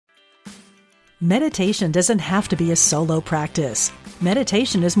Meditation doesn't have to be a solo practice.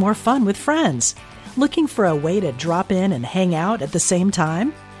 Meditation is more fun with friends. Looking for a way to drop in and hang out at the same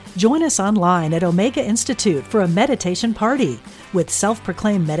time? Join us online at Omega Institute for a meditation party with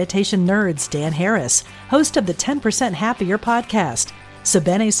self-proclaimed meditation nerds Dan Harris, host of the 10% Happier podcast,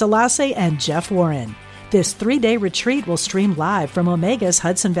 Sebene Selassie, and Jeff Warren. This 3-day retreat will stream live from Omega's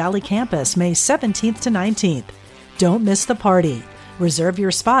Hudson Valley campus May 17th to 19th. Don't miss the party. Reserve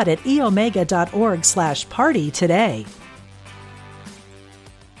your spot at eomega.org/party today.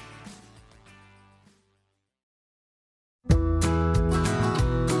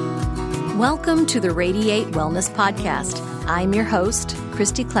 Welcome to the Radiate Wellness Podcast. I'm your host,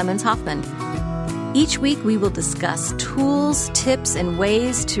 Christy Clemens Hoffman. Each week we will discuss tools, tips, and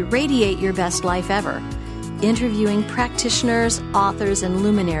ways to radiate your best life ever, interviewing practitioners, authors, and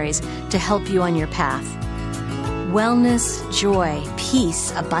luminaries to help you on your path. Wellness, joy,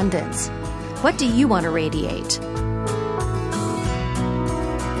 peace, abundance. What do you want to radiate?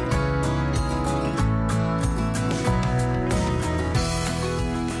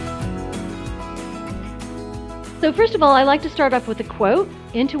 So first of all, I like to start off with a quote.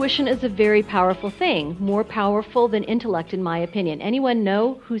 Intuition is a very powerful thing, more powerful than intellect in my opinion. Anyone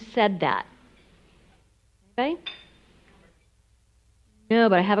know who said that? Okay? No,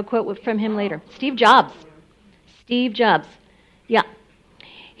 but I have a quote from him later. Steve Jobs. Steve Jobs. Yeah.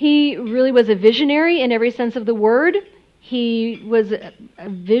 He really was a visionary in every sense of the word. He was a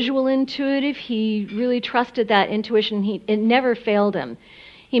visual intuitive. He really trusted that intuition. It never failed him.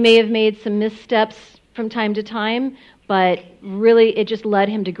 He may have made some missteps from time to time, but really it just led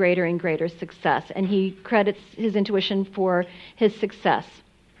him to greater and greater success. And he credits his intuition for his success.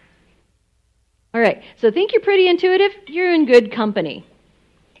 All right, so think you're pretty intuitive? You're in good company.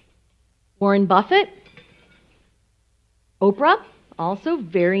 Warren Buffett. Oprah, also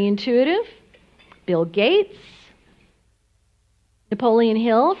very intuitive. Bill Gates. Napoleon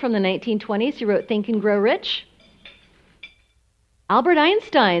Hill from the 1920s, who wrote Think and Grow Rich. Albert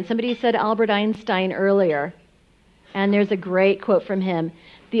Einstein. Somebody said Albert Einstein earlier. And there's a great quote from him.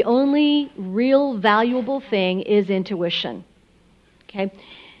 The only real valuable thing is intuition. Okay?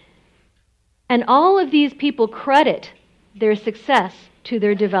 And all of these people credit their success to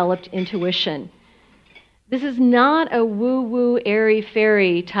their developed intuition. This is not a woo-woo,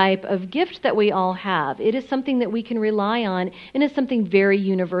 airy-fairy type of gift that we all have. It is something that we can rely on, and it's something very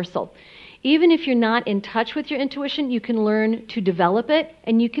universal. Even if you're not in touch with your intuition, you can learn to develop it,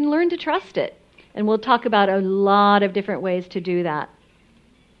 and you can learn to trust it. And we'll talk about a lot of different ways to do that.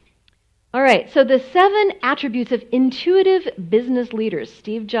 All right, so the 7 attributes of intuitive business leaders,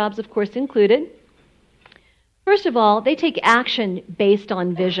 Steve Jobs, of course, included. First of all, they take action based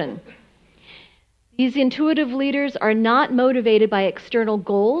on vision. These intuitive leaders are not motivated by external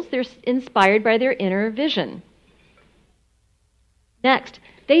goals. They're inspired by their inner vision. Next,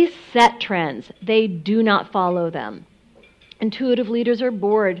 they set trends. They do not follow them. Intuitive leaders are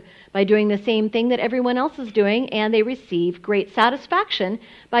bored by doing the same thing that everyone else is doing, and they receive great satisfaction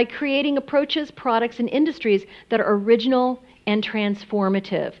by creating approaches, products, and industries that are original and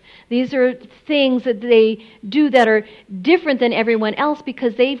transformative. These are things that they do that are different than everyone else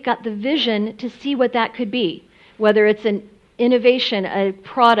because they've got the vision to see what that could be, whether it's an innovation, a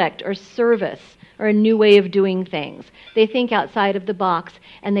product or service, or a new way of doing things. They think outside of the box,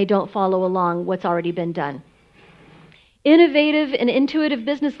 and they don't follow along what's already been done. Innovative and intuitive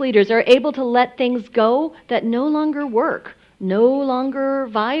business leaders are able to let things go that no longer work, no longer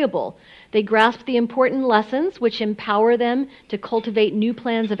viable. They grasp the important lessons which empower them to cultivate new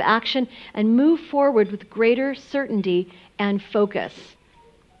plans of action and move forward with greater certainty and focus.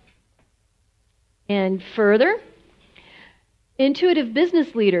 And further, intuitive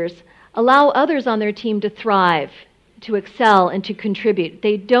business leaders allow others on their team to thrive, to excel, and to contribute.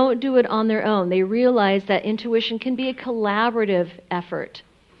 They don't do it on their own. They realize that intuition can be a collaborative effort.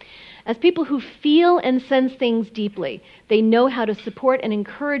 As people who feel and sense things deeply, they know how to support and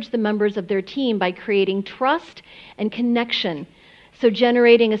encourage the members of their team by creating trust and connection, so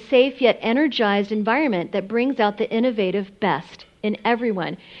generating a safe yet energized environment that brings out the innovative best in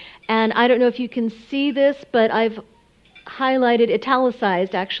everyone. And I don't know if you can see this, but I've highlighted,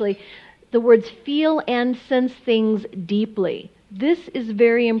 italicized actually, the words feel and sense things deeply. This is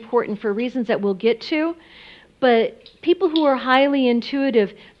very important for reasons that we'll get to. But people who are highly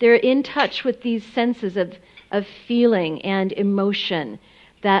intuitive, they're in touch with these senses of feeling and emotion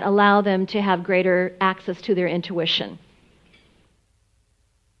that allow them to have greater access to their intuition.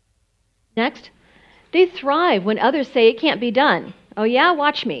 Next, they thrive when others say it can't be done. Oh yeah,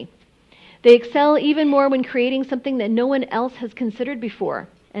 watch me. They excel even more when creating something that no one else has considered before.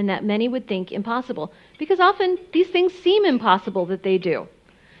 and that many would think impossible. Because often these things seem impossible that they do,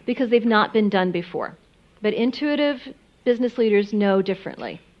 because they've not been done before. But intuitive business leaders know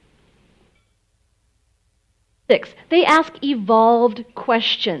differently. 6, they ask evolved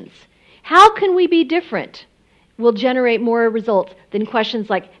questions. How can we be different? Will generate more results than questions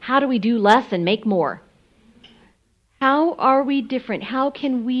like, how do we do less and make more? How are we different? How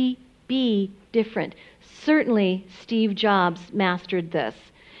can we be different? Certainly, Steve Jobs mastered this.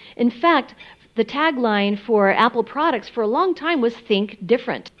 In fact, the tagline for Apple products for a long time was Think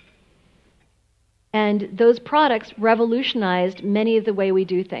Different. And those products revolutionized many of the way we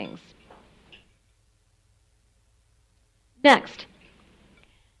do things. Next,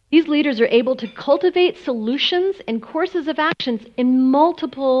 these leaders are able to cultivate solutions and courses of actions in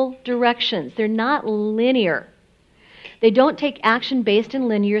multiple directions. They're not linear. They don't take action based in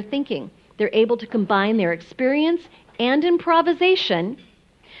linear thinking. They're able to combine their experience and improvisation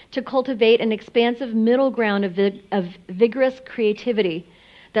to cultivate an expansive middle ground of vigorous creativity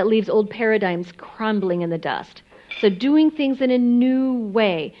that leaves old paradigms crumbling in the dust. So doing things in a new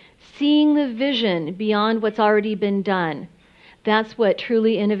way, seeing the vision beyond what's already been done, that's what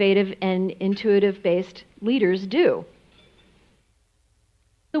truly innovative and intuitive-based leaders do.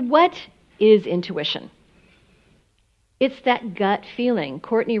 So what is intuition? It's that gut feeling.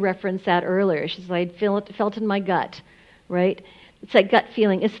 Courtney referenced that earlier. She said, I felt in my gut, right? It's that gut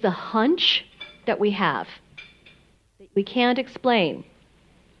feeling. It's the hunch that we have that we can't explain.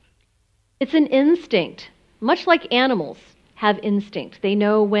 It's an instinct. Much like animals have instinct. They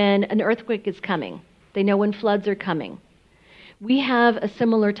know when an earthquake is coming. They know when floods are coming. We have a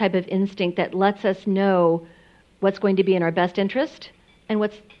similar type of instinct that lets us know what's going to be in our best interest and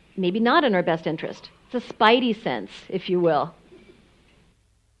what's maybe not in our best interest. It's a spidey sense, if you will.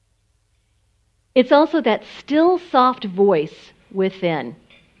 It's also that still, soft voice within.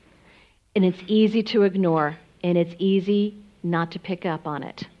 And it's easy to ignore, and it's easy not to pick up on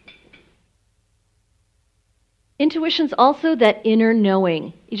it. Intuition's also that inner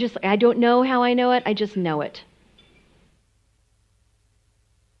knowing. I don't know how I know it, I just know it.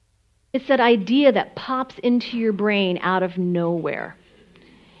 It's that idea that pops into your brain out of nowhere.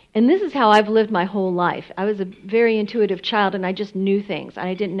 And this is how I've lived my whole life. I was a very intuitive child, and I just knew things. And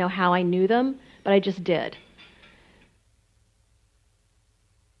I didn't know how I knew them, but I just did.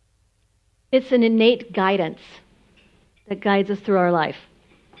 It's an innate guidance that guides us through our life.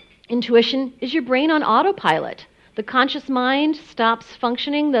 Intuition is your brain on autopilot. The conscious mind stops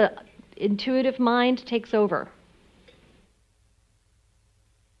functioning, the intuitive mind takes over.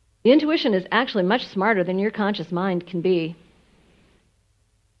 The intuition is actually much smarter than your conscious mind can be.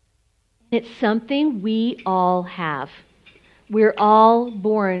 It's something we all have. We're all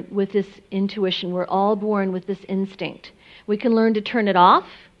born with this intuition. We're all born with this instinct. We can learn to turn it off.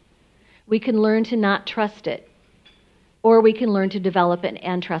 We can learn to not trust it. Or we can learn to develop it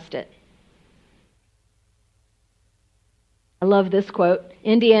and trust it. I love this quote.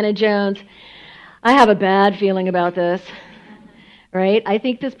 Indiana Jones, I have a bad feeling about this. Right? I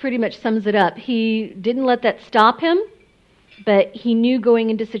think this pretty much sums it up. He didn't let that stop him, but he knew going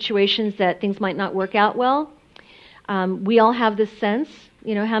into situations that things might not work out well. We all have this sense.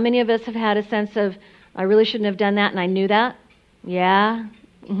 You know, how many of us have had a sense of, I really shouldn't have done that, and I knew that? Yeah?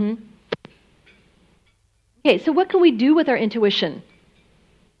 Mm-hmm. Okay, so what can we do with our intuition?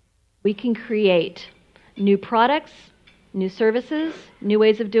 We can create new products, new services, new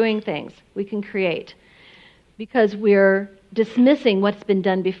ways of doing things. We can create. Because we're dismissing what's been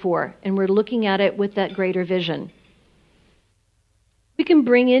done before, and we're looking at it with that greater vision. We can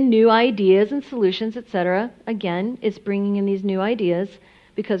bring in new ideas and solutions, etc. Again, it's bringing in these new ideas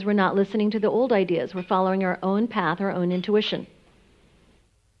because we're not listening to the old ideas. We're following our own path, our own intuition.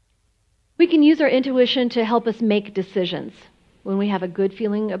 We can use our intuition to help us make decisions when we have a good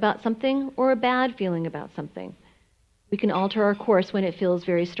feeling about something or a bad feeling about something. We can alter our course when it feels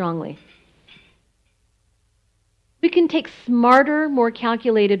very strongly. We can take smarter, more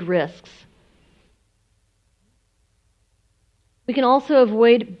calculated risks. We can also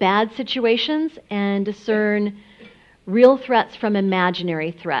avoid bad situations and discern real threats from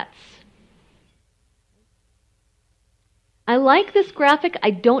imaginary threats. I like this graphic. I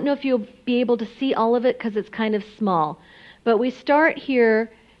don't know if you'll be able to see all of it because it's kind of small. But we start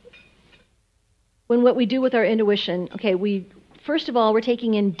here when what we do with our intuition, first of all, we're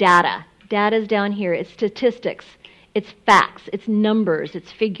taking in data. Data's down here. It's statistics. It's facts, it's numbers, it's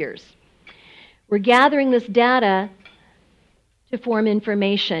figures. We're gathering this data to form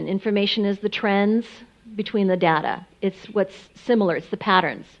information. Information is the trends between the data. It's what's similar, it's the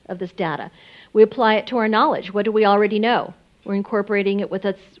patterns of this data. We apply it to our knowledge. What do we already know? We're incorporating it with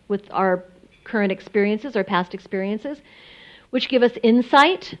our current experiences, our past experiences, which give us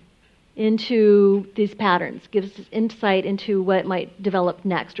insight into these patterns, gives us insight into what might develop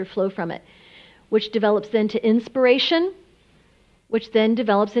next or flow from it, which develops then to inspiration, which then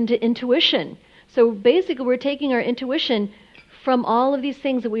develops into intuition. So basically, we're taking our intuition from all of these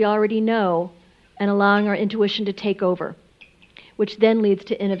things that we already know and allowing our intuition to take over, which then leads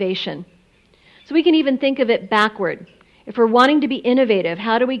to innovation. So we can even think of it backward. If we're wanting to be innovative,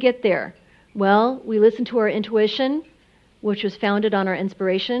 how do we get there? Well, we listen to our intuition, which was founded on our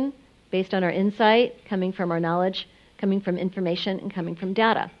inspiration, based on our insight, coming from our knowledge, coming from information, and coming from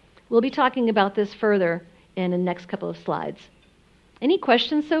data. We'll be talking about this further in the next couple of slides. Any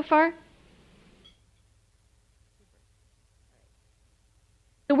questions so far?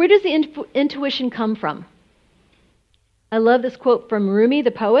 So where does the intuition come from? I love this quote from Rumi,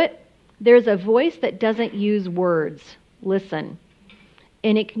 the poet. There's a voice that doesn't use words. Listen.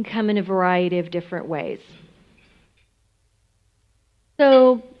 And it can come in a variety of different ways.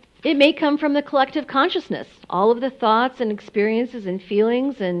 So it may come from the collective consciousness, all of the thoughts and experiences and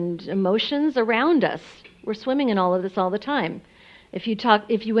feelings and emotions around us. We're swimming in all of this all the time. If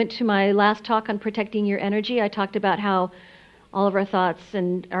you went to my last talk on protecting your energy, I talked about how all of our thoughts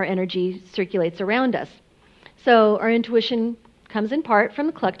and our energy circulates around us. So our intuition comes in part from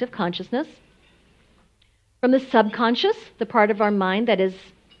the collective consciousness, from the subconscious, the part of our mind that is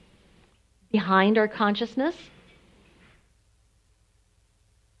behind our consciousness,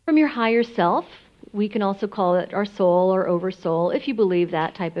 from your higher self. We can also call it our soul or oversoul, if you believe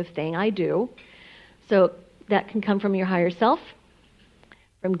that type of thing. I do. So that can come from your higher self,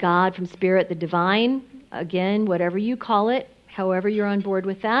 from God, from spirit, the divine, again, whatever you call it, however you're on board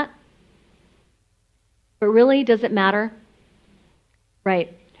with that. But really, does it matter?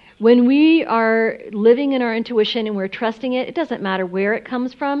 Right. When we are living in our intuition and we're trusting it, it doesn't matter where it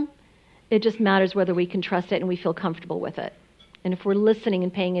comes from. It just matters whether we can trust it and we feel comfortable with it. And if we're listening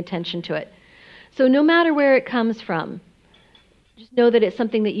and paying attention to it. So no matter where it comes from, just know that it's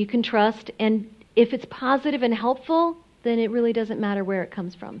something that you can trust. And if it's positive and helpful, then it really doesn't matter where it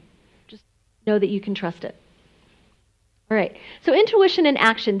comes from. Just know that you can trust it. All right. So intuition and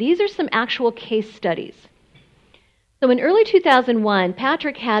action. These are some actual case studies. So in early 2001,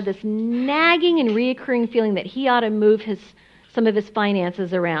 Patrick had this nagging and reoccurring feeling that he ought to move some of his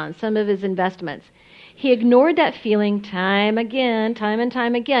finances around, some of his investments. He ignored that feeling time and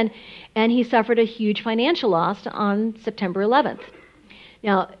time again, and he suffered a huge financial loss on September 11th.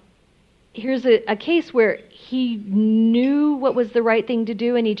 Now, here's a case where he knew what was the right thing to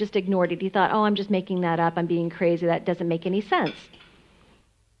do, and he just ignored it. He thought, I'm just making that up. I'm being crazy. That doesn't make any sense.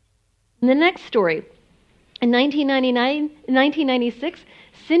 And the next story. In 1996,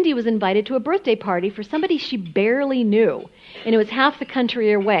 Cindy was invited to a birthday party for somebody she barely knew, and it was half the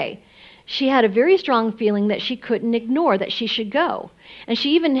country away. She had a very strong feeling that she couldn't ignore, that she should go. And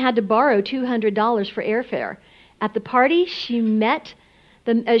she even had to borrow $200 for airfare. At the party, she met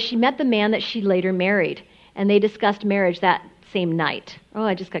the man that she later married, and they discussed marriage that same night. Oh,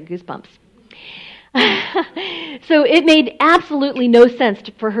 I just got goosebumps. So it made absolutely no sense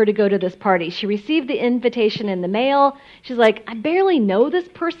for her to go to this party. She received the invitation in the mail. She's like, I barely know this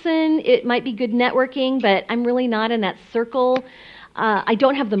person. It might be good networking, but I'm really not in that circle. I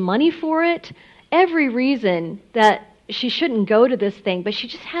don't have the money for it. Every reason that she shouldn't go to this thing, but she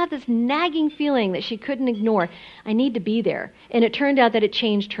just had this nagging feeling that she couldn't ignore. I need to be there. And it turned out that it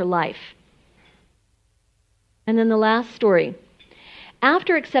changed her life. And then the last story.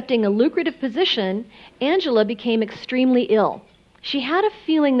 After accepting a lucrative position, Angela became extremely ill. She had a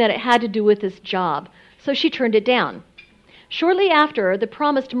feeling that it had to do with this job, so she turned it down. Shortly after, the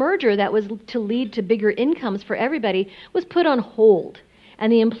promised merger that was to lead to bigger incomes for everybody was put on hold,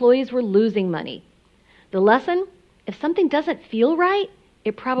 and the employees were losing money. The lesson? If something doesn't feel right,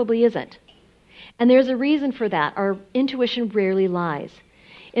 it probably isn't. And there's a reason for that. Our intuition rarely lies.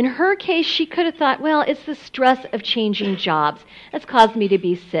 In her case, she could have thought, well, it's the stress of changing jobs that's caused me to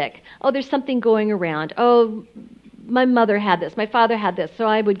be sick. Oh, there's something going around. Oh, my mother had this, my father had this, so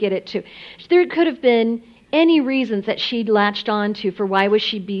I would get it too. There could have been any reasons that she'd latched on to for why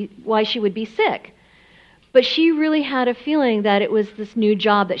she would be sick. But she really had a feeling that it was this new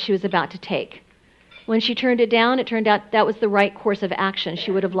job that she was about to take. When she turned it down, it turned out that was the right course of action.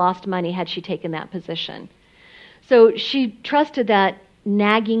 She would have lost money had she taken that position. So she trusted that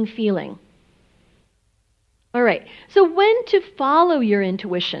nagging feeling. All right, so when to follow your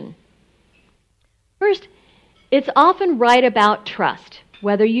intuition? First, it's often right about trust,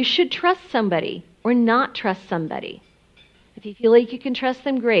 whether you should trust somebody or not trust somebody. If you feel like you can trust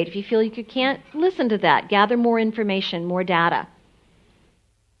them, great. If you feel like you can't, listen to that. Gather more information, more data.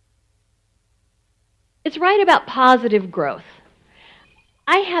 It's right about positive growth.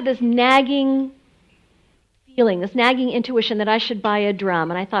 I had this nagging feeling, this nagging intuition that I should buy a drum.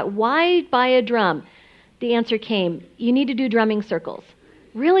 And I thought, why buy a drum? The answer came, you need to do drumming circles.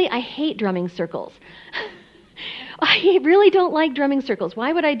 Really, I hate drumming circles. I really don't like drumming circles.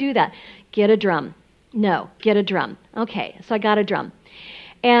 Why would I do that? Get a drum. No, get a drum. Okay, so I got a drum.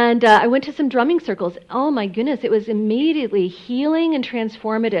 And I went to some drumming circles. Oh my goodness, it was immediately healing and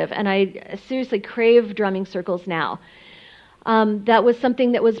transformative. And I seriously crave drumming circles now. That was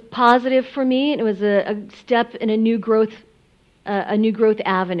something that was positive for me, and it was a step in a new growth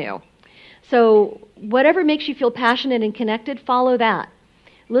avenue. So whatever makes you feel passionate and connected, follow that.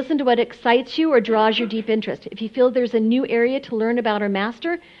 Listen to what excites you or draws your deep interest. If you feel there's a new area to learn about or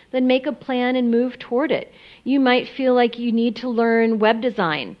master, then make a plan and move toward it. You might feel like you need to learn web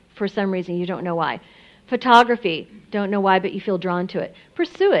design for some reason, you don't know why. Photography, don't know why, but you feel drawn to it.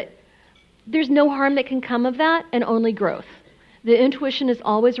 Pursue it. There's no harm that can come of that, and only growth. The intuition is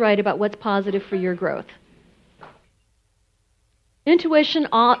always right about what's positive for your growth. Intuition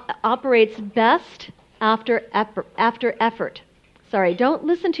operates best after effort. Sorry, don't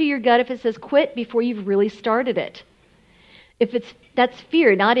listen to your gut if it says quit before you've really started it. That's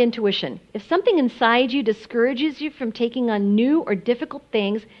fear, not intuition. If something inside you discourages you from taking on new or difficult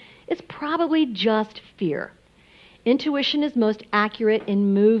things, it's probably just fear. Intuition is most accurate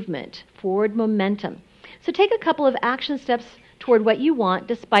in movement, forward momentum. So take a couple of action steps toward what you want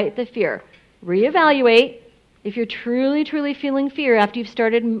despite the fear. Reevaluate. If you're truly, truly feeling fear after you've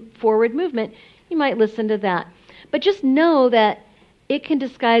started forward movement, you might listen to that. But just know that it can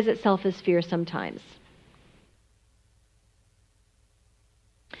disguise itself as fear sometimes.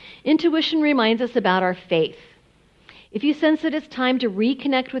 Intuition reminds us about our faith. If you sense that it's time to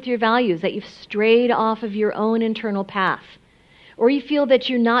reconnect with your values, that you've strayed off of your own internal path, or you feel that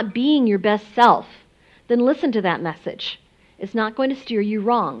you're not being your best self, then listen to that message. It's not going to steer you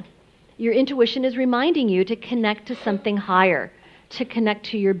wrong. Your intuition is reminding you to connect to something higher, to connect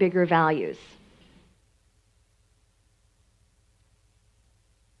to your bigger values.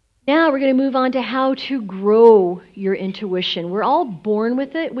 Now we're going to move on to how to grow your intuition. We're all born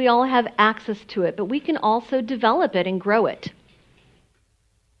with it. We all have access to it, but we can also develop it and grow it.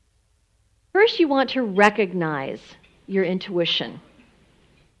 First, you want to recognize your intuition.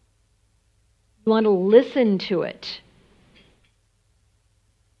 You want to listen to it.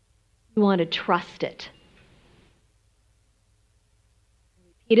 You want to trust it.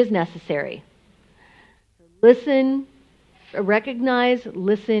 Repeat as necessary. Listen, recognize,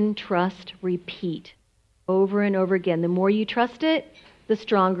 listen, trust, repeat. Over and over again. The more you trust it, the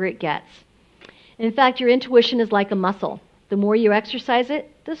stronger it gets. In fact, your intuition is like a muscle. The more you exercise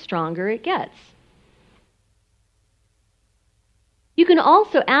it, the stronger it gets. You can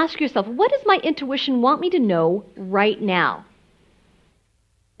also ask yourself, what does my intuition want me to know right now?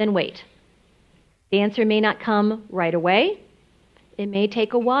 Then wait. The answer may not come right away. It may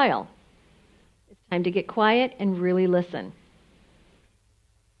take a while. It's time to get quiet and really listen.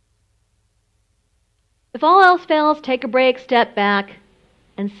 If all else fails, take a break, step back,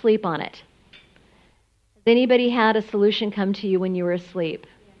 and sleep on it. Has anybody had a solution come to you when you were asleep?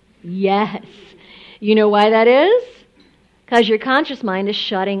 Yes. You know why that is? Because your conscious mind is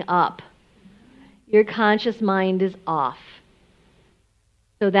shutting up. Your conscious mind is off.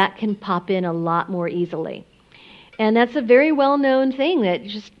 So that can pop in a lot more easily. And that's a very well-known thing, that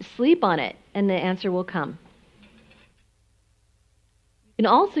just sleep on it and the answer will come. You can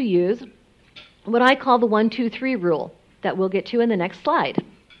also use what I call the 1, 2, 3 rule that we'll get to in the next slide.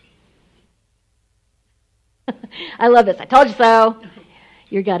 I love this. I told you so.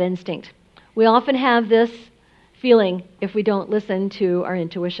 Your gut instinct. We often have this feeling if we don't listen to our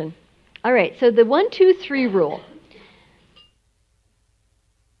intuition. All right, so the 1, 2, 3 rule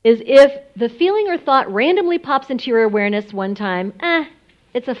is if the feeling or thought randomly pops into your awareness one time,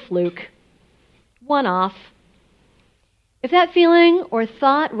 it's a fluke. One off. If that feeling or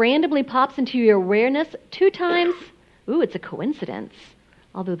thought randomly pops into your awareness 2 times, it's a coincidence.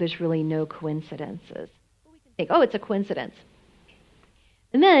 Although there's really no coincidences. We can think, it's a coincidence.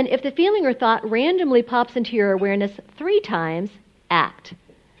 And then, if the feeling or thought randomly pops into your awareness 3 times, act.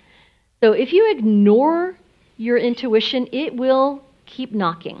 So if you ignore your intuition, it will keep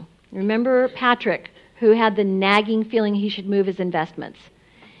knocking. Remember Patrick, who had the nagging feeling he should move his investments.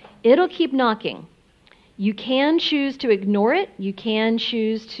 It'll keep knocking. You can choose to ignore it. You can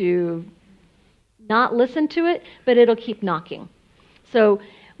choose to not listen to it, but it'll keep knocking. So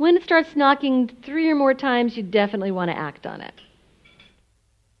When it starts knocking 3 or more times, you definitely want to act on it.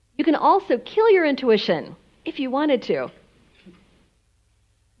 You can also kill your intuition if you wanted to.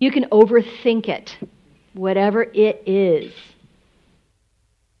 You can overthink it, whatever it is.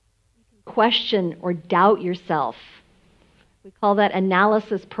 You can question or doubt yourself. We call that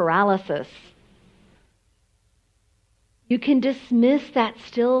analysis paralysis. You can dismiss that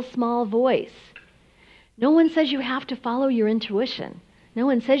still small voice. No one says you have to follow your intuition. No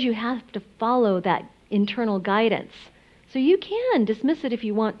one says you have to follow that internal guidance. So you can dismiss it if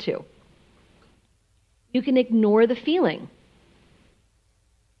you want to. You can ignore the feeling.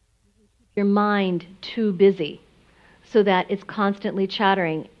 You can keep your mind too busy so that it's constantly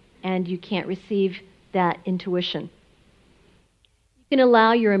chattering and you can't receive that intuition. You can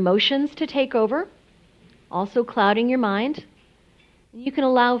allow your emotions to take over, also clouding your mind. You can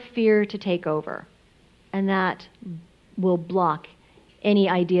allow fear to take over, and that will block any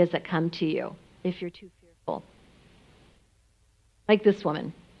ideas that come to you if you're too fearful. Like this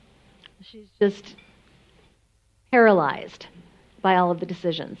woman. She's just paralyzed by all of the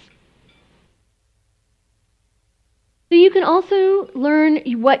decisions. So you can also learn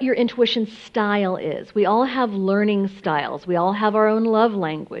what your intuition style is. We all have learning styles. We all have our own love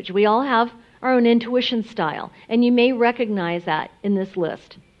language. We all have our own intuition style. And you may recognize that in this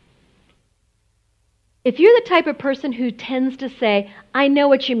list. If you're the type of person who tends to say, I know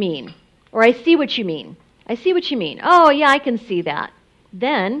what you mean, or I see what you mean, I see what you mean, oh yeah, I can see that,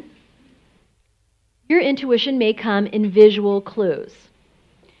 then your intuition may come in visual clues.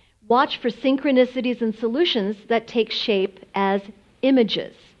 Watch for synchronicities and solutions that take shape as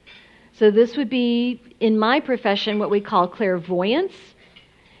images. So this would be, in my profession, what we call clairvoyance.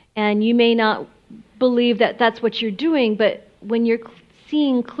 And you may not believe that that's what you're doing, but when you're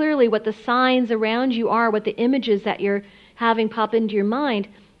seeing clearly what the signs around you are, what the images that you're having pop into your mind,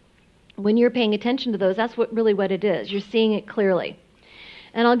 when you're paying attention to those, that's really what it is. You're seeing it clearly.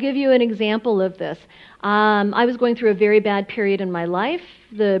 And I'll give you an example of this. I was going through a very bad period in my life,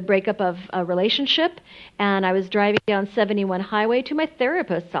 the breakup of a relationship, and I was driving down 71 Highway to my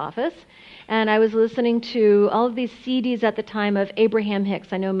therapist's office, and I was listening to all of these CDs at the time of Abraham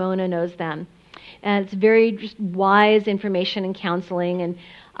Hicks. I know Mona knows them. And it's very just wise information and counseling, and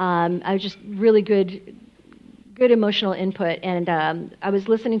I was just really good emotional input, and I was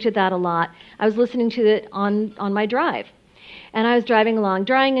listening to that a lot. I was listening to it on my drive. And I was driving along,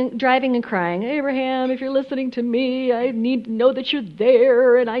 driving and crying, Abraham, if you're listening to me, I need to know that you're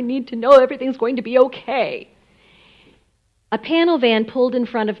there, and I need to know everything's going to be okay. A panel van pulled in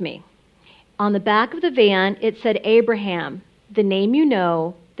front of me. On the back of the van, it said, Abraham, the name you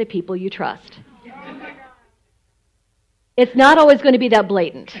know, the people you trust. It's not always going to be that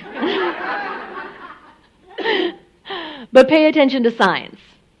blatant. But pay attention to signs.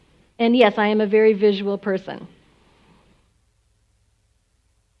 And yes, I am a very visual person.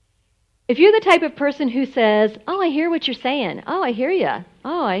 If you're the type of person who says, oh, I hear what you're saying. Oh, I hear you.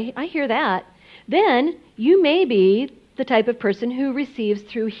 Oh, I hear that. Then you may be the type of person who receives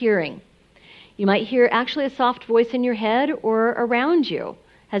through hearing. You might hear actually a soft voice in your head or around you.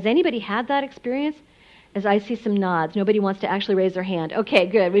 Has anybody had that experience? As I see some nods. Nobody wants to actually raise their hand. Okay,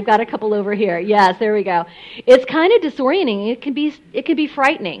 good. We've got a couple over here. Yes, there we go. It's kind of disorienting. It can be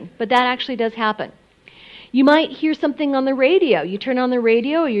frightening, but that actually does happen. You might hear something on the radio. You turn on the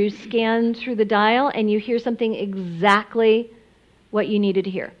radio, you scan through the dial, and you hear something exactly what you needed to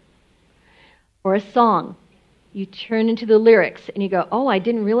hear. Or a song. You turn into the lyrics, and you go, oh, I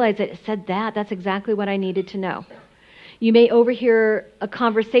didn't realize it said that. That's exactly what I needed to know. You may overhear a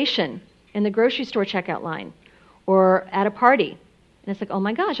conversation in the grocery store checkout line or at a party. And it's like, oh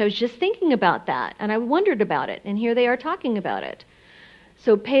my gosh, I was just thinking about that, and I wondered about it, and here they are talking about it.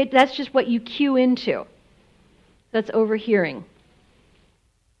 So that's just what you cue into. That's overhearing.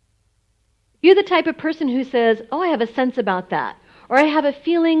 You're the type of person who says, oh, I have a sense about that, or I have a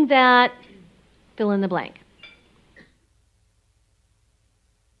feeling that, fill in the blank.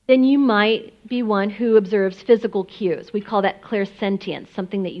 Then you might be one who observes physical cues. We call that clairsentience,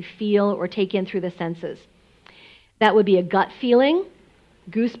 something that you feel or take in through the senses. That would be a gut feeling,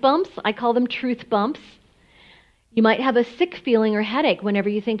 goosebumps. I call them truth bumps. You might have a sick feeling or headache whenever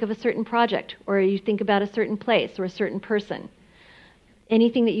you think of a certain project, or you think about a certain place or a certain person.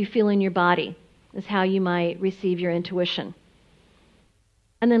 Anything that you feel in your body is how you might receive your intuition.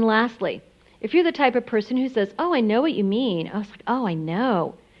 And then lastly, if you're the type of person who says, oh, I know what you mean. I was like, oh, I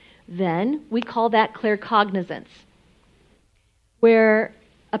know. Then we call that claircognizance, where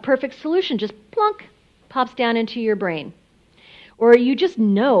a perfect solution just plunk pops down into your brain. Or you just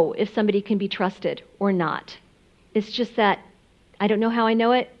know if somebody can be trusted or not. It's just that I don't know how I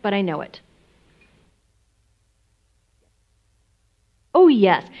know it, but I know it. Oh,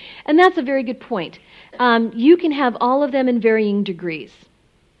 yes. And that's a very good point. You can have all of them in varying degrees.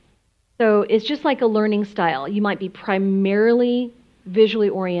 So it's just like a learning style. You might be primarily visually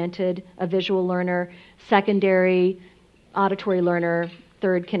oriented, a visual learner, secondary auditory learner,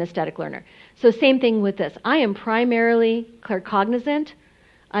 third kinesthetic learner. So same thing with this. I am primarily claircognizant.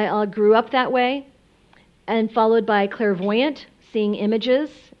 I grew up that way, and followed by clairvoyant, seeing images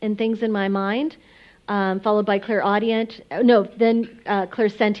and things in my mind, followed by clairaudient, then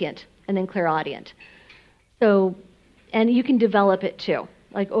clairsentient, and then clairaudient. So, and you can develop it too.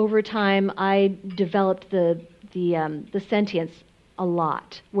 Like over time, I developed the sentience a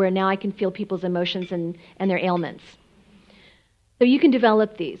lot, where now I can feel people's emotions and their ailments. So you can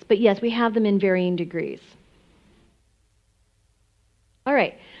develop these, but yes, we have them in varying degrees. All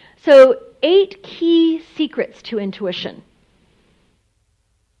right, so 8 key secrets to intuition.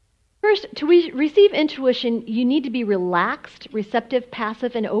 First, to receive intuition, you need to be relaxed, receptive,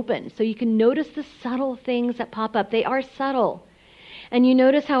 passive, and open. So you can notice the subtle things that pop up. They are subtle. And you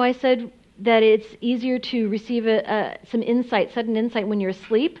notice how I said that it's easier to receive some insight, sudden insight when you're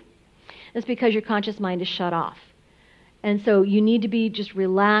asleep? That's because your conscious mind is shut off. And so you need to be just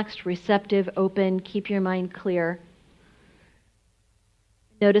relaxed, receptive, open, keep your mind clear.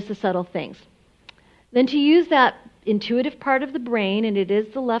 Notice the subtle things. Then to use that intuitive part of the brain, and it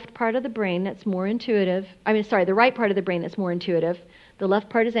is the left part of the brain that's more intuitive. The right part of the brain that's more intuitive. The left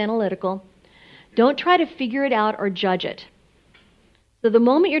part is analytical. Don't try to figure it out or judge it. So the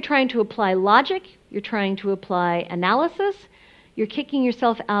moment you're trying to apply logic, you're trying to apply analysis, you're kicking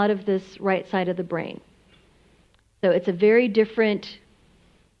yourself out of this right side of the brain. So it's a very different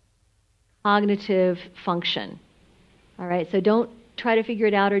cognitive function. All right, so don't try to figure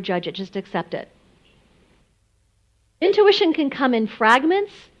it out or judge it, just accept it. Intuition can come in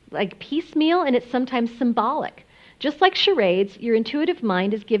fragments, like piecemeal, and it's sometimes symbolic. Just like charades, your intuitive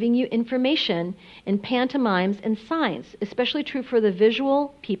mind is giving you information in pantomimes and signs, especially true for the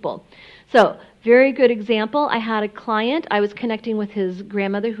visual people. So, very good example. I had a client, I was connecting with his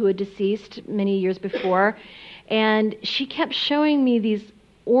grandmother who had deceased many years before, and she kept showing me these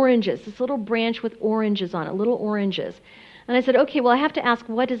oranges, this little branch with oranges on it, little oranges. And I said, okay, well, I have to ask,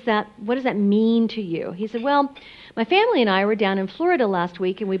 what does that mean to you? He said, well, my family and I were down in Florida last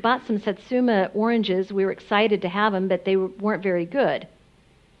week, and we bought some Satsuma oranges. We were excited to have them, but they weren't very good.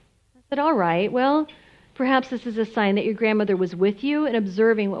 I said, all right, well, perhaps this is a sign that your grandmother was with you and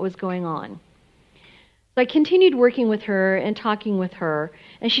observing what was going on. So I continued working with her and talking with her,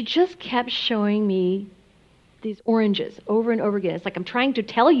 and she just kept showing me these oranges over and over again. It's like, I'm trying to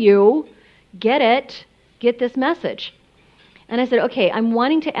tell you, get this message. And I said, okay, I'm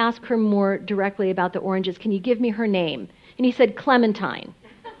wanting to ask her more directly about the oranges. Can you give me her name? And he said, Clementine.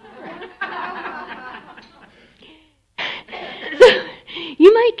 So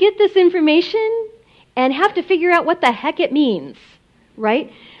you might get this information and have to figure out what the heck it means,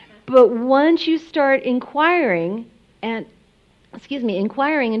 right? But once you start inquiring and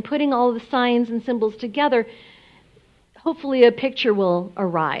putting all the signs and symbols together, hopefully a picture will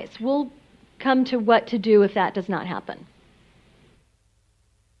arise. We'll come to what to do if that does not happen.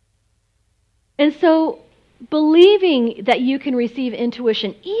 And so believing that you can receive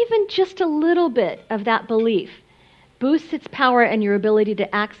intuition, even just a little bit of that belief, boosts its power and your ability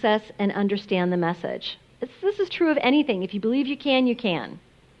to access and understand the message. This is true of anything. If you believe you can, you can.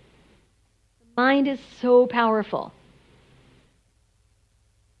 The mind is so powerful.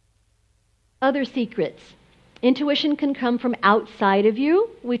 Other secrets. Intuition can come from outside of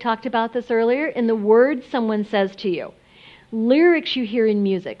you. We talked about this earlier. In the words someone says to you. Lyrics you hear in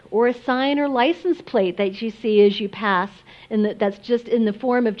music, or a sign or license plate that you see as you pass, and that's just in the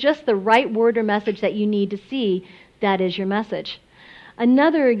form of just the right word or message that you need to see, that is your message.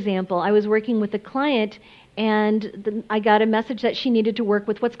 Another example, I was working with a client, and I got a message that she needed to work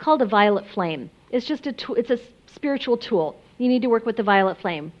with what's called a violet flame. It's just it's a spiritual tool. You need to work with the violet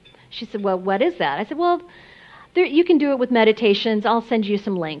flame. She said, well, what is that? I said, well, you can do it with meditations. I'll send you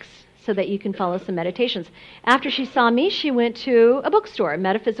some links so that you can follow some meditations. After she saw me, she went to a bookstore, a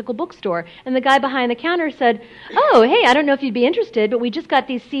metaphysical bookstore, and the guy behind the counter said, oh, hey, I don't know if you'd be interested, but we just got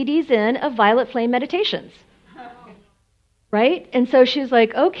these CDs in of Violet Flame meditations. Right? And so she's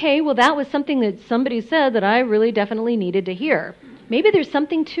like, okay, well, that was something that somebody said that I really definitely needed to hear. Maybe there's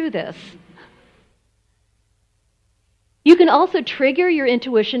something to this. You can also trigger your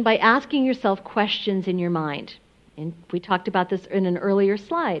intuition by asking yourself questions in your mind. And we talked about this in an earlier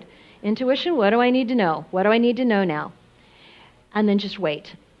slide. Intuition, what do I need to know? What do I need to know now? And then just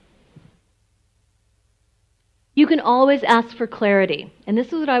wait. You can always ask for clarity. And this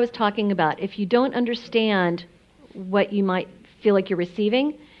is what I was talking about. If you don't understand what you might feel like you're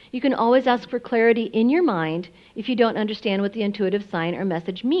receiving, you can always ask for clarity in your mind if you don't understand what the intuitive sign or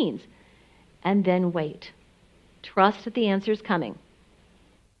message means. And then wait. Trust that the answer is coming.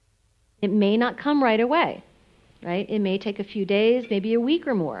 It may not come right away, right? It may take a few days, maybe a week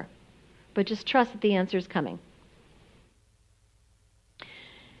or more. But just trust that the answer is coming.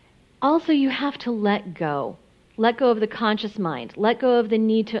 Also, you have to let go. Let go of the conscious mind. Let go of the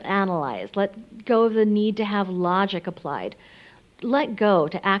need to analyze. Let go of the need to have logic applied. Let go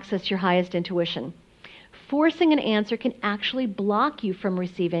to access your highest intuition. Forcing an answer can actually block you from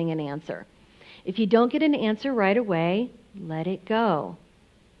receiving an answer. If you don't get an answer right away, let it go.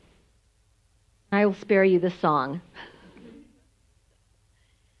 I will spare you the song.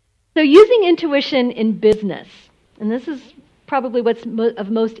 So using intuition in business, and this is probably what's of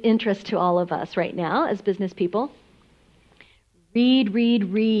most interest to all of us right now as business people. Read, read,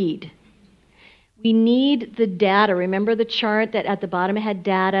 read. We need the data. Remember the chart that at the bottom it had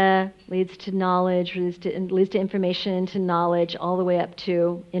data, leads to knowledge, leads to information, to knowledge, all the way up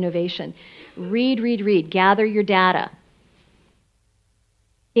to innovation. Read, read, read. Gather your data.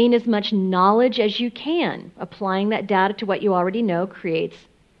 Gain as much knowledge as you can. Applying that data to what you already know creates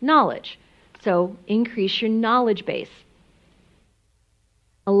knowledge. So increase your knowledge base.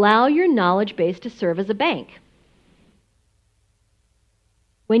 Allow your knowledge base to serve as a bank.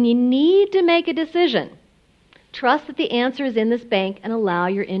 When you need to make a decision, trust that the answer is in this bank and allow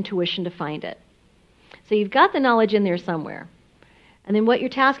your intuition to find it. So you've got the knowledge in there somewhere. And then what you're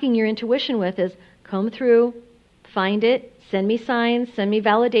tasking your intuition with is comb through, find it, send me signs, send me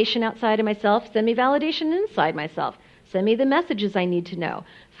validation outside of myself, send me validation inside myself, send me the messages I need to know.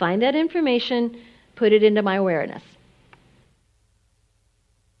 Find that information, put it into my awareness.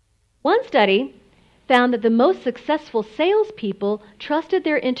 One study found that the most successful salespeople trusted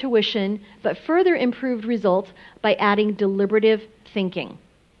their intuition but further improved results by adding deliberative thinking.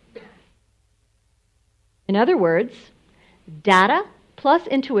 In other words, data plus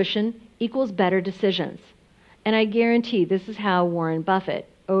intuition equals better decisions. And I guarantee this is how Warren Buffett,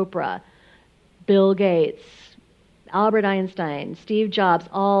 Oprah, Bill Gates, Albert Einstein, Steve Jobs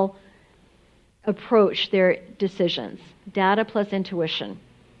all approach their decisions. Data plus intuition.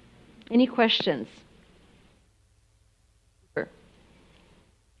 Any questions?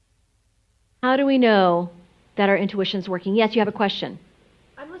 How do we know that our intuition is working? Yes, you have a question.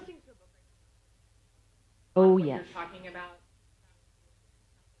 I'm listening to a book Oh, what yes. you're talking about.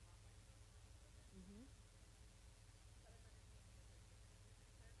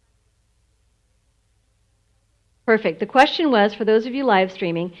 Perfect. The question was, for those of you live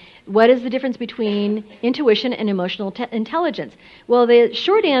streaming, what is the difference between intuition and emotional intelligence? Well, the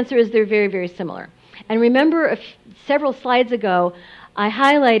short answer is they're very, very similar. And remember, several slides ago, I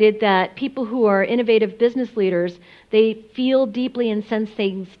highlighted that people who are innovative business leaders, they feel deeply and sense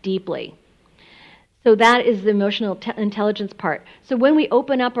things deeply. So that is the emotional intelligence part. So when we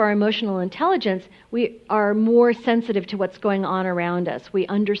open up our emotional intelligence, we are more sensitive to what's going on around us. We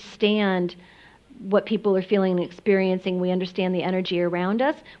understand what people are feeling and experiencing. We understand the energy around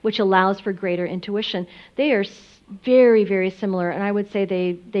us, which allows for greater intuition. They are very, very similar, and I would say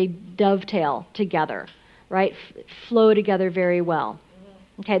they dovetail together, right? Flow together very well.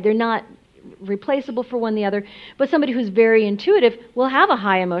 Okay, they're not replaceable for one the other, but somebody who's very intuitive will have a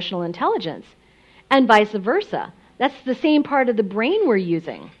high emotional intelligence, and vice versa. That's the same part of the brain we're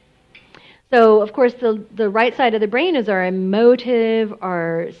using. So, of course, the right side of the brain is our emotive,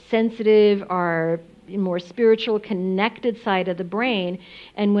 our sensitive, our more spiritual, connected side of the brain.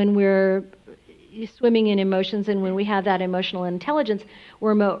 And when we're swimming in emotions and when we have that emotional intelligence,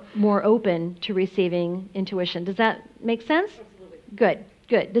 we're more open to receiving intuition. Does that make sense? Absolutely. Good,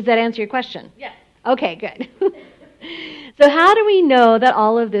 good. Does that answer your question? Yes. Okay, good. So how do we know that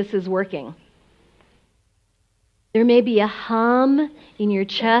all of this is working? There may be a hum in your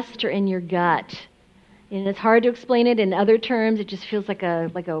chest or in your gut. And it's hard to explain it in other terms. It just feels like a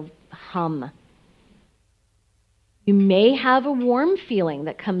hum. You may have a warm feeling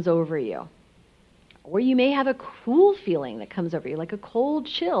that comes over you. Or you may have a cool feeling that comes over you, like a cold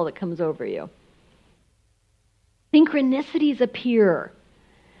chill that comes over you. Synchronicities appear.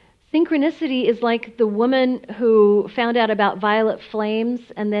 Synchronicity is like the woman who found out about violet flames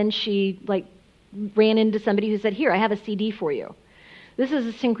and then she ran into somebody who said, "Here, I have a CD for you." This is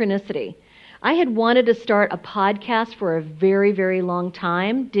a synchronicity. I had wanted to start a podcast for a very, very long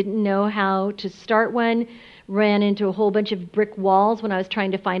time, didn't know how to start one, ran into a whole bunch of brick walls when I was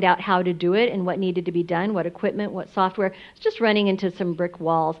trying to find out how to do it and what needed to be done, what equipment, what software. I was just running into some brick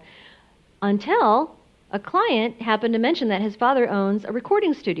walls until a client happened to mention that his father owns a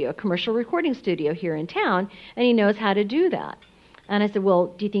recording studio, a commercial recording studio here in town, and he knows how to do that. And I said, well,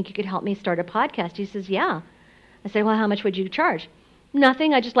 do you think you could help me start a podcast? He says, yeah. I said, well, how much would you charge?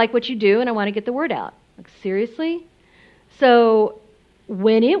 Nothing. I just like what you do, and I want to get the word out. Like, seriously? So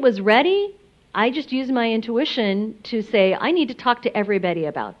when it was ready, I just used my intuition to say, I need to talk to everybody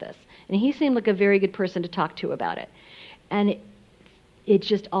about this. And he seemed like a very good person to talk to about it. And it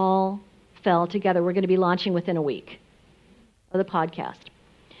just all fell together. We're going to be launching within a week of the podcast.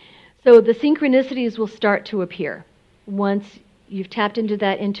 So the synchronicities will start to appear once you've tapped into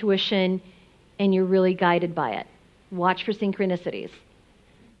that intuition and you're really guided by it. Watch for synchronicities.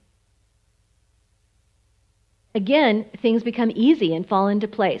 Again, things become easy and fall into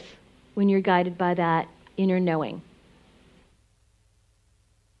place when you're guided by that inner knowing.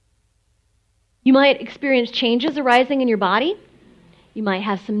 You might experience changes arising in your body. You might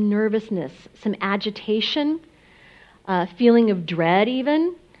have some nervousness, some agitation, feeling of dread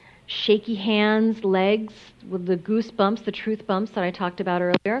even, shaky hands, legs, with the goosebumps, the truth bumps that I talked about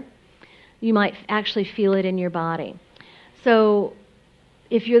earlier. You might actually feel it in your body. So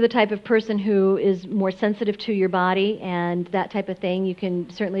if you're the type of person who is more sensitive to your body and that type of thing, you can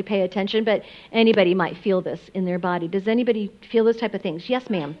certainly pay attention, but anybody might feel this in their body. Does anybody feel those type of things? Yes,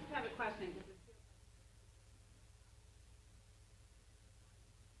 ma'am. I have a question.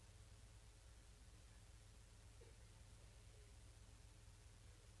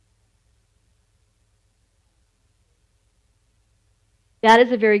 That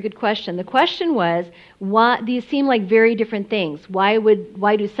is a very good question. The question was, why these seem like very different things. Why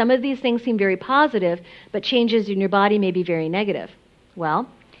do some of these things seem very positive, but changes in your body may be very negative? Well,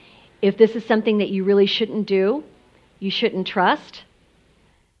 if this is something that you really shouldn't do, you shouldn't trust,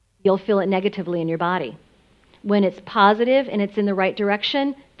 you'll feel it negatively in your body. When it's positive and it's in the right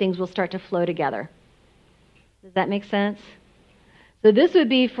direction, things will start to flow together. Does that make sense? So this would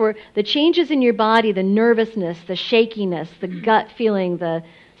be for the changes in your body, the nervousness, the shakiness, the gut feeling, the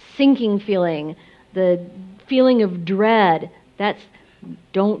sinking feeling, the feeling of dread.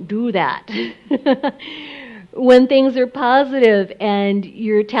 Don't do that. When things are positive and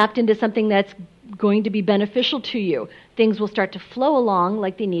you're tapped into something that's going to be beneficial to you, things will start to flow along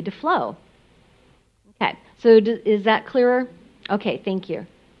like they need to flow. Okay, so is that clearer? Okay, thank you.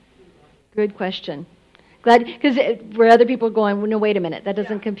 Good question. Glad, because where other people are going, well, no, wait a minute, that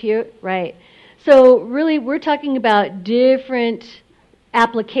doesn't compute? Right. So really, we're talking about different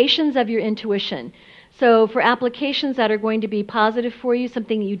applications of your intuition. So for applications that are going to be positive for you,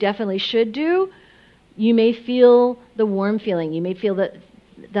 something that you definitely should do, you may feel the warm feeling. You may feel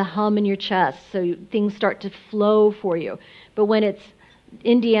the hum in your chest, so things start to flow for you. But when it's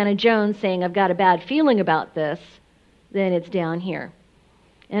Indiana Jones saying, I've got a bad feeling about this, then it's down here.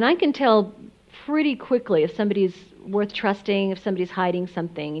 And I can tell pretty quickly if somebody's worth trusting, if somebody's hiding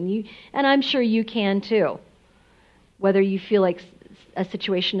something, and I'm sure you can too. Whether you feel like a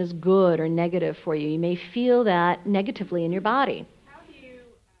situation is good or negative for you, you may feel that negatively in your body. How do you?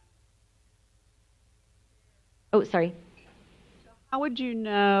 Oh, sorry. So how would you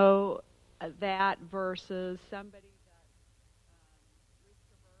know that versus somebody that's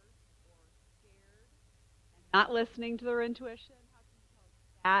risk-averse or scared and not listening to their intuition? How can you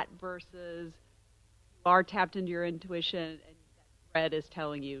tell that versus you are tapped into your intuition and that thread is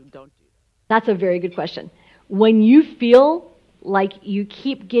telling you don't do that? That's a very good question. When you feel like you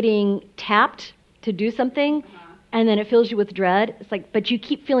keep getting tapped to do something, and then it fills you with dread, it's like, but you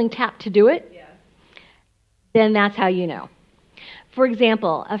keep feeling tapped to do it, then that's how you know. For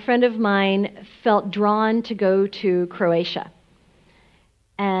example, a friend of mine felt drawn to go to Croatia.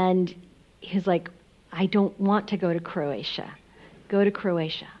 And he's like, I don't want to go to Croatia. Go to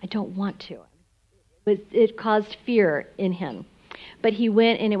Croatia. I don't want to. It caused fear in him. But he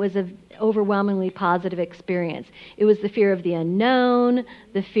went, and it was an overwhelmingly positive experience. It was the fear of the unknown,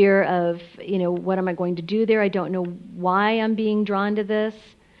 the fear of, what am I going to do there? I don't know why I'm being drawn to this.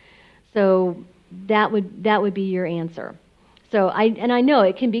 So that would be your answer. So I know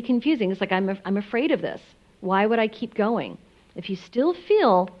it can be confusing. It's like, I'm afraid of this. Why would I keep going? If you still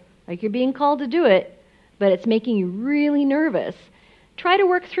feel like you're being called to do it, but it's making you really nervous, try to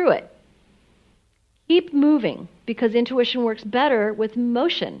work through it. Keep moving, because intuition works better with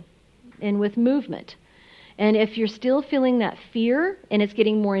motion and with movement. And if you're still feeling that fear and it's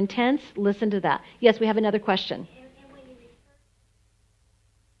getting more intense, listen to that. Yes, we have another question. And when you research,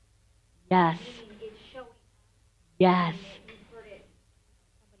 Yes. it's showing. Yes. You've heard it.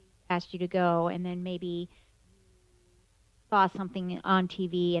 Somebody asked you to go, and then maybe you saw something on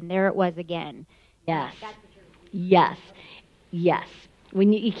TV, and there it was again. Yes. That's what you're. Yes. Yes.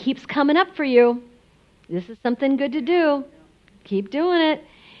 When it keeps coming up for you, This is something good to do. Keep doing it.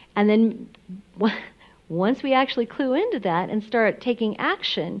 And then once we actually clue into that and start taking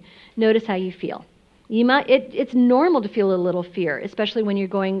action, notice how you feel. It's normal to feel a little fear, especially when you're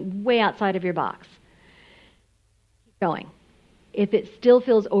going way outside of your box. Keep going. If it still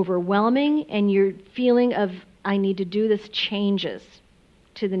feels overwhelming and your feeling of, I need to do this, changes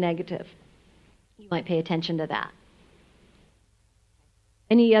to the negative, you might pay attention to that.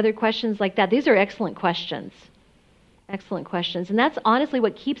 Any other questions like that? These are excellent questions. Excellent questions. And that's honestly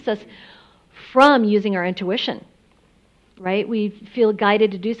what keeps us from using our intuition, right? We feel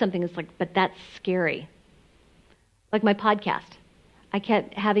guided to do something. It's like, but that's scary. Like my podcast. I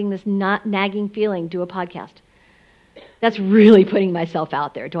kept having this nagging feeling, do a podcast. That's really putting myself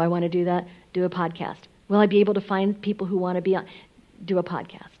out there. Do I want to do that? Do a podcast. Will I be able to find people who want to be on? Do a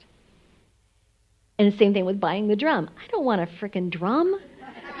podcast. And the same thing with buying the drum. I don't want a frickin' drum.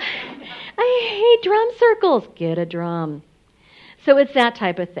 I hate drum circles. Get a drum. So it's that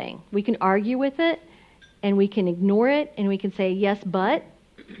type of thing. We can argue with it, and we can ignore it, and we can say, yes, but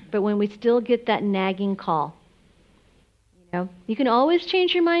when we still get that nagging call, you can always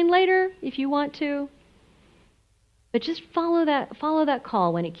change your mind later if you want to, but just follow that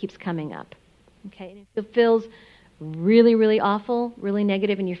call when it keeps coming up. Okay? And if it feels really, really awful, really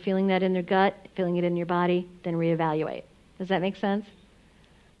negative, and you're feeling that in your gut, feeling it in your body, then reevaluate. Does that make sense?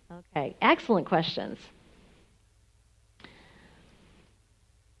 Okay, excellent questions.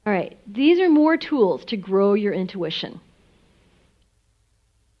 All right, these are more tools to grow your intuition.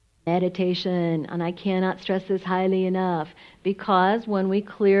 Meditation, and I cannot stress this highly enough, because when we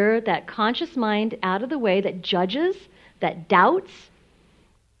clear that conscious mind out of the way that judges, that doubts,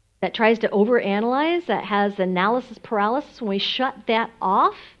 that tries to overanalyze, that has analysis paralysis, when we shut that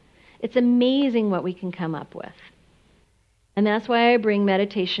off, it's amazing what we can come up with. And that's why I bring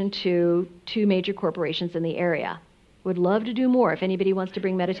meditation to 2 major corporations in the area. Would love to do more if anybody wants to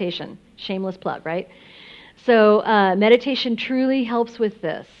bring meditation. Shameless plug, right? So meditation truly helps with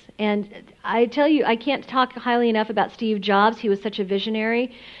this. And I tell you, I can't talk highly enough about Steve Jobs. He was such a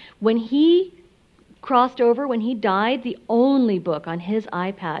visionary. When he crossed over, when he died, the only book on his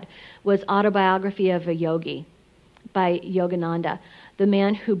iPad was Autobiography of a Yogi by Yogananda, the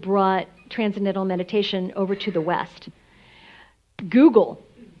man who brought transcendental meditation over to the West. Google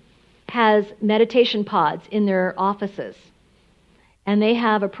has meditation pods in their offices, and they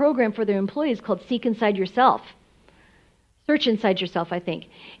have a program for their employees called Seek Inside Yourself. Search Inside Yourself, I think.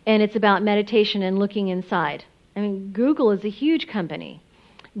 And it's about meditation and looking inside. I mean, Google is a huge company.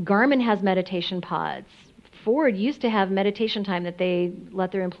 Garmin has meditation pods. Ford used to have meditation time that they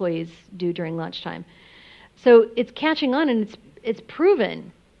let their employees do during lunchtime. So it's catching on, and it's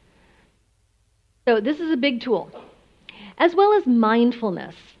proven. So this is a big tool. As well as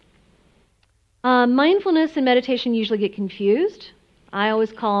mindfulness. Mindfulness and meditation usually get confused. I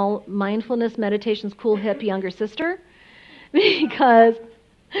always call mindfulness meditation's cool, hip, younger sister, because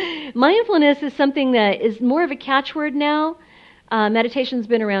mindfulness is something that is more of a catchword now. Meditation's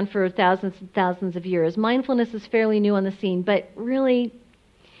been around for thousands and thousands of years. Mindfulness is fairly new on the scene, but really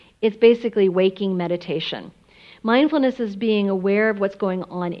it's basically waking meditation. Mindfulness is being aware of what's going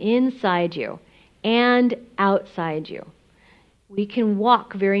on inside you and outside you. We can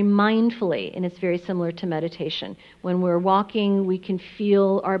walk very mindfully, and it's very similar to meditation. When we're walking, we can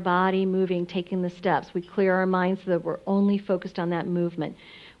feel our body moving, taking the steps. We clear our minds so that we're only focused on that movement.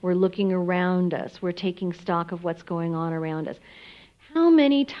 We're looking around us. We're taking stock of what's going on around us. How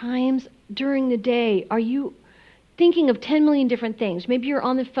many times during the day are you thinking of 10 million different things? Maybe you're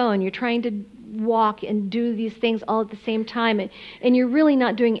on the phone, you're trying to walk and do these things all at the same time, and you're really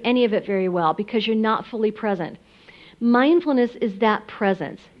not doing any of it very well because you're not fully present. Mindfulness is that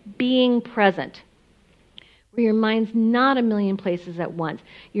presence, being present, where your mind's not a million places at once.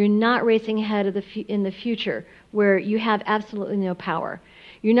 You're not racing ahead of in the future, where you have absolutely no power.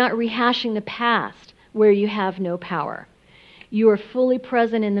 You're not rehashing the past, where you have no power. You are fully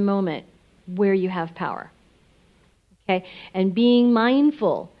present in the moment, where you have power. Okay? And being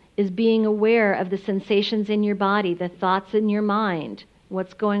mindful is being aware of the sensations in your body, the thoughts in your mind,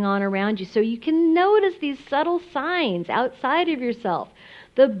 what's going on around you, so you can notice these subtle signs outside of yourself,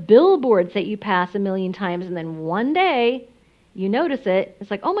 the billboards that you pass a million times, and then one day you notice it. It's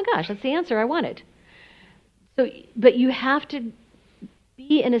like, oh my gosh, that's the answer I wanted. So, but you have to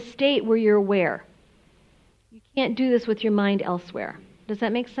be in a state where you're aware. You can't do this with your mind elsewhere. Does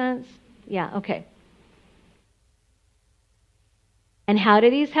that make sense? Yeah, okay. And how do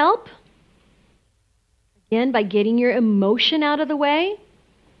these help? Again, by getting your emotion out of the way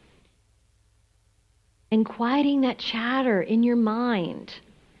and quieting that chatter in your mind.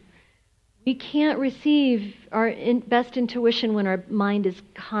 We can't receive our best intuition when our mind is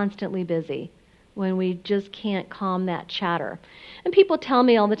constantly busy, when we just can't calm that chatter. And people tell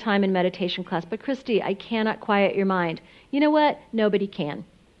me all the time in meditation class, but Christy, I cannot quiet your mind. You know what? Nobody can.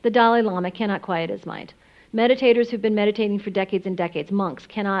 The Dalai Lama cannot quiet his mind. Meditators who've been meditating for decades and decades, monks,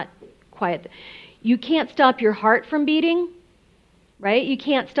 cannot quiet. You can't stop your heart from beating, right? You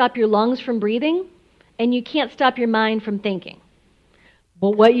can't stop your lungs from breathing, and you can't stop your mind from thinking.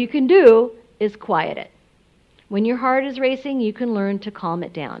 But what you can do is quiet it. When your heart is racing, you can learn to calm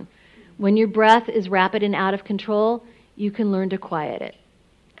it down. When your breath is rapid and out of control, you can learn to quiet it.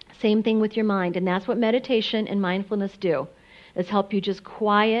 Same thing with your mind, and that's what meditation and mindfulness do, is help you just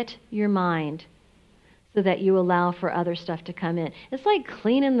quiet your mind so that you allow for other stuff to come in. It's like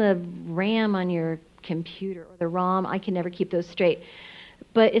cleaning the RAM on your computer, or the ROM. I can never keep those straight.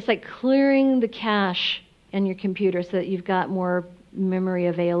 But it's like clearing the cache in your computer so that you've got more memory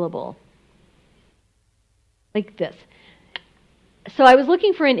available. Like this. So I was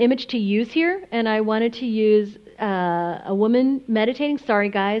looking for an image to use here, and I wanted to use a woman meditating. Sorry,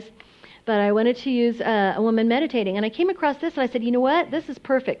 guys. But I wanted to use a woman meditating. And I came across this, and I said, you know what? This is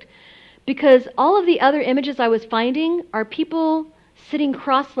perfect. Because all of the other images I was finding are people sitting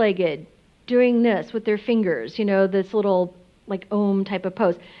cross-legged, doing this with their fingers, this little like Om type of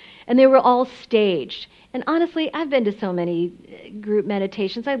pose. And they were all staged. And honestly, I've been to so many group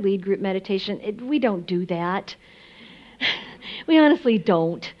meditations. I lead group meditation. We don't do that. We honestly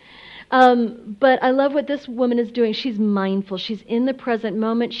don't. But I love what this woman is doing. She's mindful. She's in the present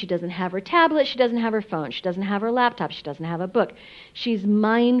moment. She doesn't have her tablet. She doesn't have her phone. She doesn't have her laptop. She doesn't have a book. She's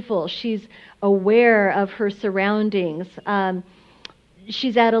mindful. She's aware of her surroundings.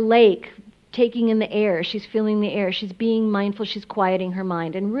 She's at a lake, taking in the air. She's feeling the air. She's being mindful. She's quieting her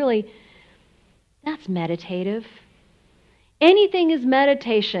mind. And really, that's meditative. Anything is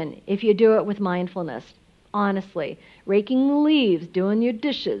meditation if you do it with mindfulness, honestly. Raking the leaves, doing your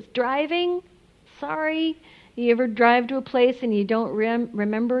dishes, driving. Sorry. You ever drive to a place and you don't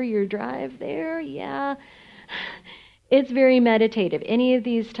remember your drive there? Yeah. It's very meditative. Any of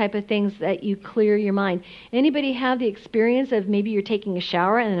these type of things that you clear your mind. Anybody have the experience of maybe you're taking a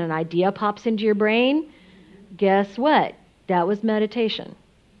shower and an idea pops into your brain? Guess what? That was meditation,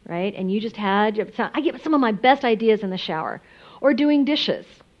 right? And you just I get some of my best ideas in the shower. Or doing dishes.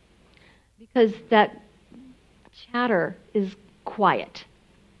 Because that chatter is quiet.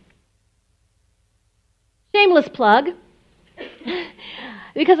 Shameless plug.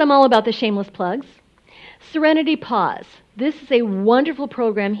 Because I'm all about the shameless plugs. Serenity Pause. This is a wonderful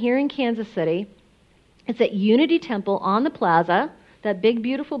program here in Kansas City. It's at Unity Temple on the plaza, that big,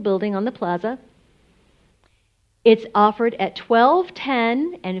 beautiful building on the plaza. It's offered at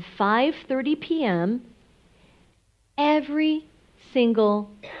 12:10 and 5:30 p.m. every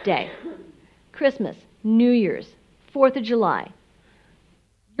single day. Christmas, New Year's, 4th of July,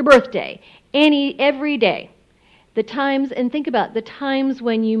 your birthday, every day. The times, and think about the times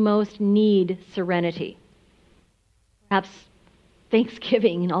when you most need serenity. Perhaps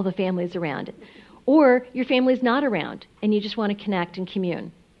Thanksgiving and all the families around. Or your family's not around and you just want to connect and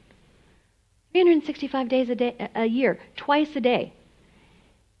commune. 365 days a year, twice a day.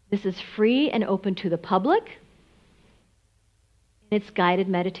 This is free and open to the public. It's guided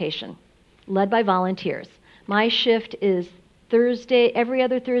meditation, led by volunteers. My shift is every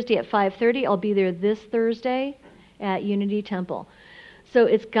other Thursday at 5:30. I'll be there this Thursday at Unity Temple. So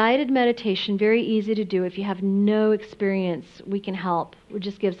it's guided meditation, very easy to do. If you have no experience, we can help. We'll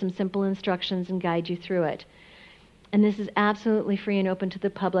just give some simple instructions and guide you through it. And this is absolutely free and open to the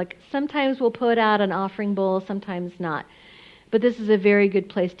public. Sometimes we'll put out an offering bowl, sometimes not. But this is a very good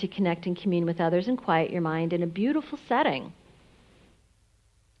place to connect and commune with others and quiet your mind in a beautiful setting.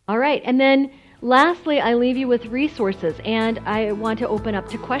 All right, and then lastly, I leave you with resources, and I want to open up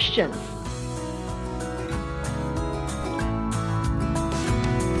to questions.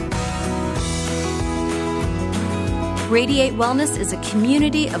 Radiate Wellness is a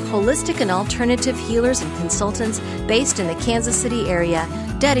community of holistic and alternative healers and consultants based in the Kansas City area,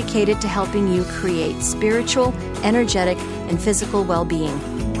 dedicated to helping you create spiritual, energetic, and physical well-being.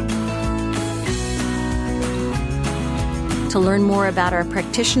 To learn more about our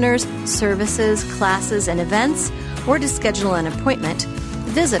practitioners, services, classes, and events, or to schedule an appointment,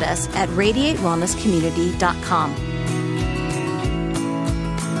 visit us at radiatewellnesscommunity.com.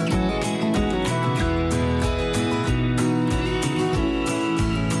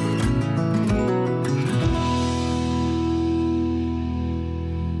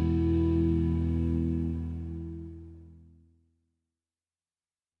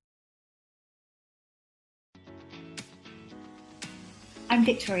 I'm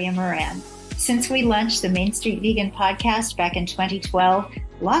Victoria Moran. Since we launched the Main Street Vegan podcast back in 2012,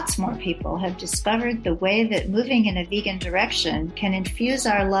 lots more people have discovered the way that moving in a vegan direction can infuse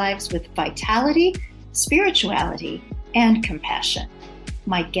our lives with vitality, spirituality, and compassion.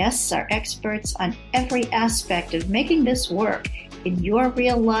 My guests are experts on every aspect of making this work in your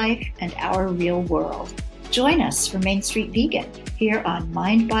real life and our real world. Join us for Main Street Vegan here on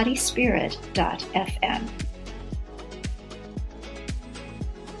mindbodyspirit.fm.